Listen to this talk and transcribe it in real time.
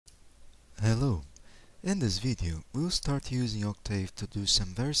Hello! In this video, we'll start using Octave to do some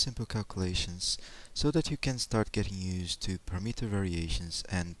very simple calculations so that you can start getting used to parameter variations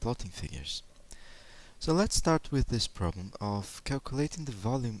and plotting figures. So let's start with this problem of calculating the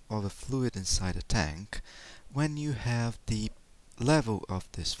volume of a fluid inside a tank when you have the level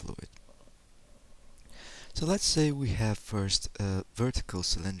of this fluid. So let's say we have first a vertical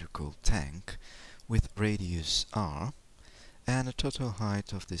cylindrical tank with radius r, and a total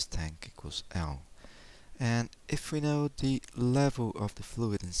height of this tank equals L. And if we know the level of the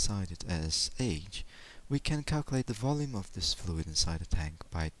fluid inside it as h, we can calculate the volume of this fluid inside the tank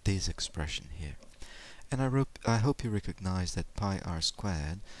by this expression here. And I hope you recognize that pi r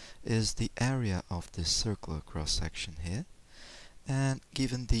squared is the area of this circular cross-section here. And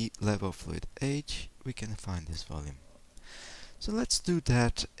given the level of fluid h, we can find this volume. So let's do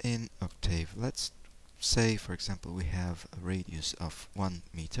that in Octave. Let's say, for example, we have a radius of 1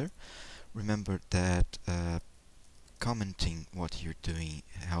 meter. Remember that commenting what you're doing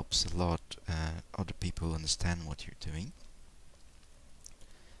helps a lot other people understand what you're doing.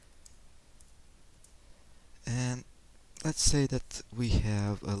 And let's say that we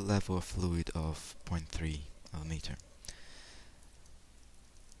have a level of fluid of 0.3 meter.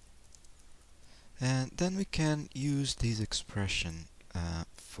 And then we can use this expression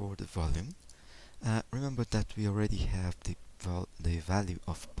for the volume. Remember that we already have the value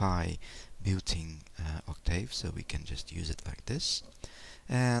of pi built in Octave, so we can just use it like this.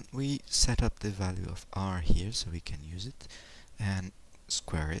 And we set up the value of r here, so we can use it and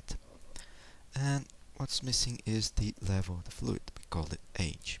square it. And what's missing is the level of the fluid. We call it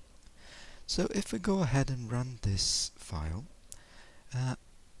h. So if we go ahead and run this file,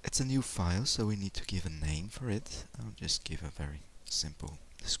 it's a new file, so we need to give a name for it. I'll just give a very simple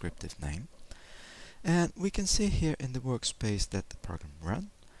descriptive name. And we can see here in the workspace that the program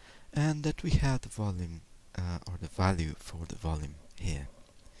ran and that we have the volume or the value for the volume here.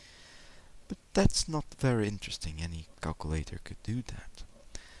 But that's not very interesting. Any calculator could do that.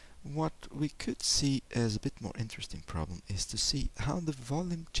 What we could see as a bit more interesting problem is to see how the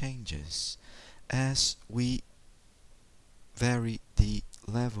volume changes as we vary the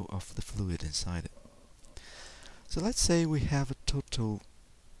level of the fluid inside it. So let's say we have a total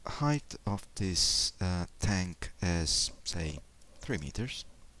height of this tank as, say, 3 meters,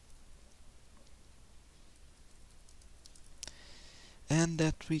 and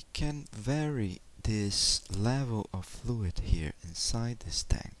that we can vary this level of fluid here inside this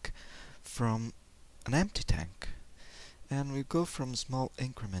tank from an empty tank, and we go from small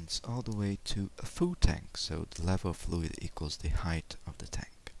increments all the way to a full tank, so the level of fluid equals the height of the tank.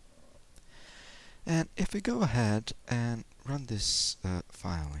 And if we go ahead and run this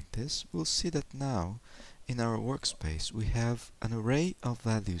file like this, we'll see that now in our workspace we have an array of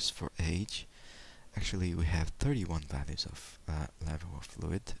values for h. Actually, we have 31 values of level of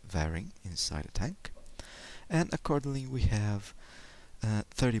fluid varying inside a tank, and accordingly we have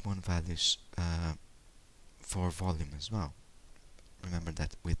 31 values for volume as well. Remember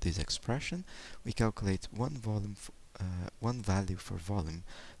that with this expression we calculate one value for volume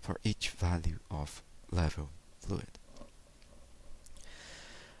for each value of level fluid.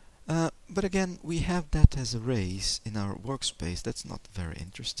 But again, we have that as arrays in our workspace. That's not very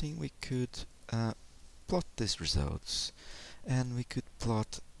interesting. We could plot these results, and we could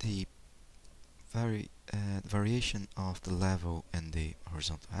plot the variation of the level in the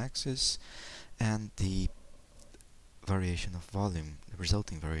horizontal axis and the variation of volume, the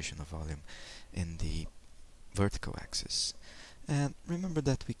resulting variation of volume in the vertical axis. And remember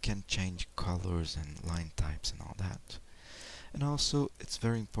that we can change colors and line types and all that. And also it's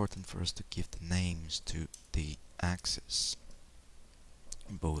very important for us to give the names to the axis,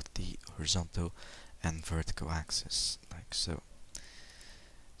 both the horizontal and vertical axis, like so.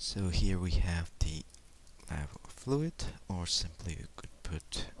 So here we have the level of fluid, or simply you could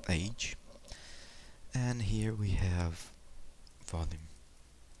put h, and here we have volume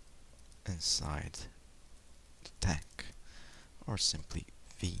inside the tank, or simply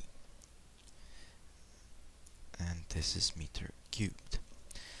V, and this is meter cubed.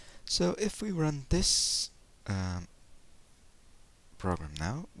 So if we run this program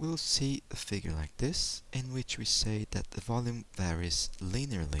now, we'll see a figure like this, in which we say that the volume varies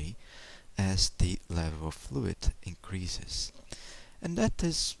linearly as the level of fluid increases. And that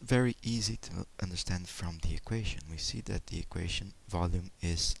is very easy to understand from the equation. We see that the equation volume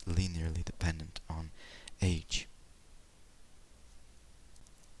is linearly dependent on h.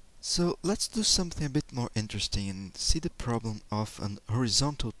 So let's do something a bit more interesting and see the problem of an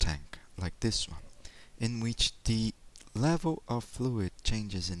horizontal tank like this one, in which the level of fluid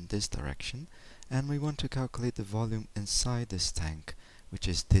changes in this direction, and we want to calculate the volume inside this tank, which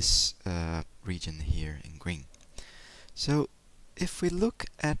is this region here in green. So if we look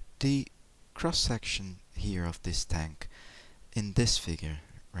at the cross-section here of this tank in this figure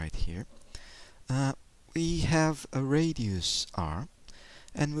right here, we have a radius r,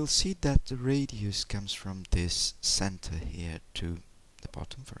 and we'll see that the radius comes from this center here to the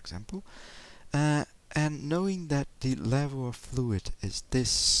bottom, for example. And knowing that the level of fluid is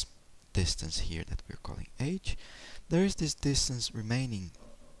this distance here that we're calling h, there is this distance remaining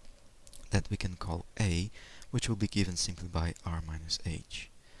that we can call a, which will be given simply by r minus h.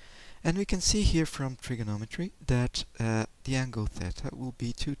 And we can see here from trigonometry that the angle theta will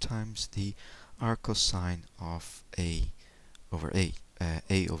be 2 times the r cosine of a over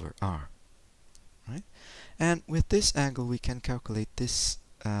r, right? And with this angle we can calculate this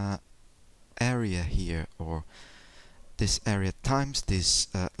area here, or this area times this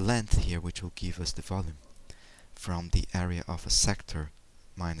length here, which will give us the volume from the area of a sector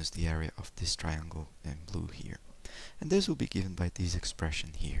minus the area of this triangle in blue here. And this will be given by this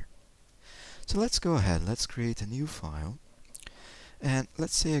expression here. So let's go ahead, let's create a new file, and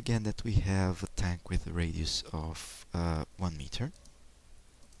let's say again that we have a tank with a radius of 1 meter,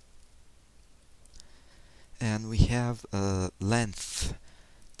 and we have a length,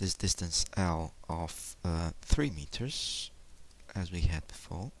 this distance L, of 3 meters, as we had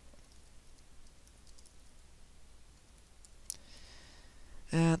before.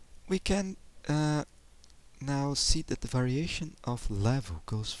 And we can now see that the variation of level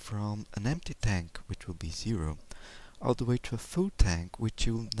goes from an empty tank, which will be 0, all the way to a full tank, which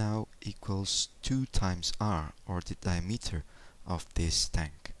will now equals 2 times r, or the diameter of this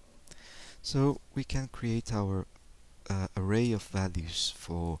tank. So we can create our array of values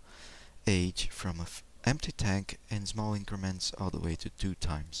for h from an empty tank in small increments all the way to 2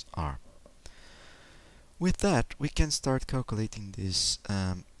 times r. With that, we can start calculating these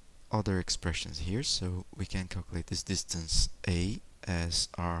other expressions here. So we can calculate this distance a as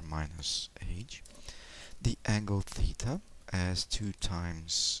r minus h, the angle theta as 2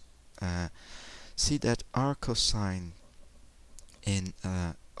 times, see that r cosine in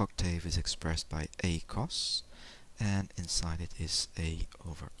octave is expressed by a cos, and inside it is a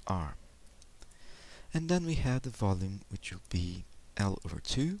over r. And then we have the volume, which will be L over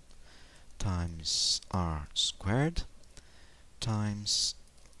 2 times r squared times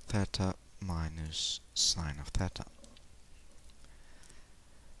theta minus sine of theta.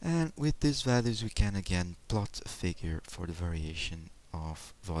 And with these values we can again plot a figure for the variation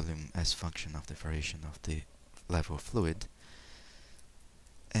of volume as function of the variation of the level of fluid.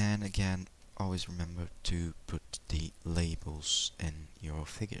 And again, always remember to put the labels in your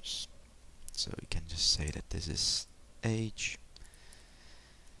figures. So you can just say that this is h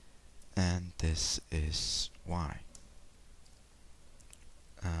and this is y.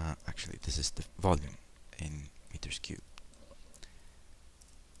 Actually, this is the volume in meters cubed.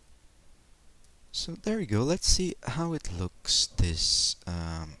 So there you go. Let's see how it looks, this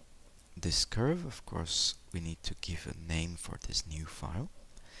this curve. Of course, we need to give a name for this new file.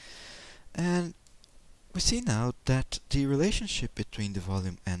 And we see now that the relationship between the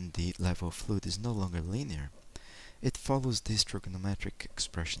volume and the level of fluid is no longer linear. It follows these trigonometric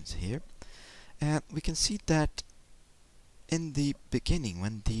expressions here. And we can see that in the beginning,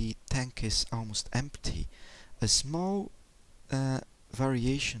 when the tank is almost empty, a small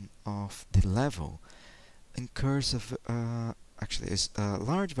variation of the level incurs a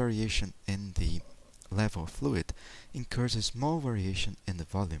large variation in the level of fluid incurs a small variation in the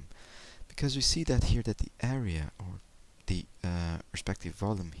volume, because we see that here that the area, or the respective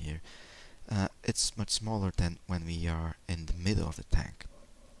volume here, it's much smaller than when we are in the middle of the tank.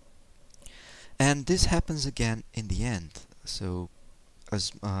 And this happens again in the end, so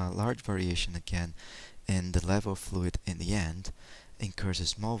a large variation again in the level of fluid in the end incurs a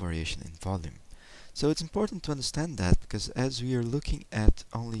small variation in volume. So it's important to understand that, because as we are looking at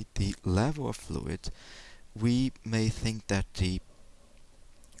only the level of fluid, we may think that the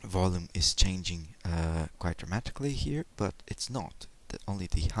volume is changing quite dramatically here, but it's not. Only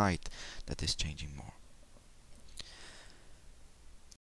the height that is changing more.